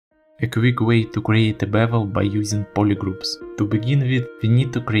A quick way to create a bevel by using polygroups. To begin with, we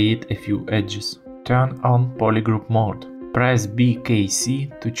need to create a few edges. Turn on polygroup mode. Press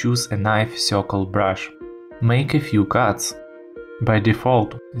BKC to choose a knife circle brush. Make a few cuts. By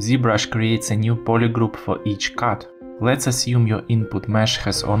default, ZBrush creates a new polygroup for each cut. Let's assume your input mesh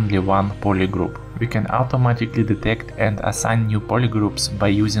has only one polygroup. We can automatically detect and assign new polygroups by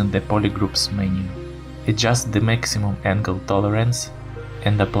using the Polygroups menu. Adjust the maximum angle tolerance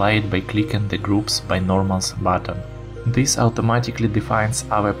and apply it by clicking the Groups by Normals button. This automatically defines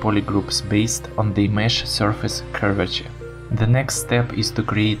our polygroups based on the mesh surface curvature. The next step is to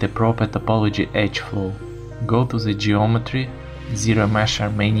create a proper topology edge flow. Go to the Geometry,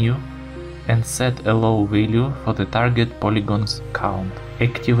 ZRemesher menu and set a low value for the target polygons count.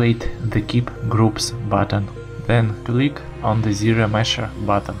 Activate the Keep Groups button, then click on the ZRemesher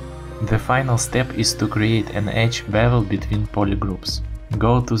button. The final step is to create an edge bevel between polygroups.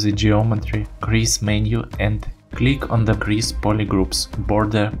 Go to the Geometry, Crease menu and click on the Crease Polygroups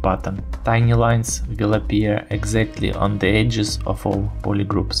border button. Tiny lines will appear exactly on the edges of all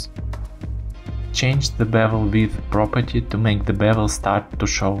polygroups. Change the bevel width property to make the bevel start to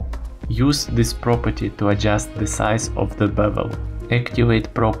show. Use this property to adjust the size of the bevel.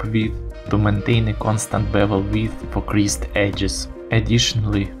 Activate Prop Width to maintain a constant bevel width for creased edges.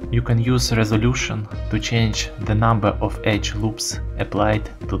 Additionally, you can use resolution to change the number of edge loops applied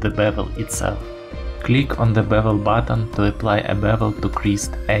to the bevel itself. Click on the Bevel button to apply a bevel to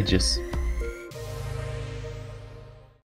creased edges.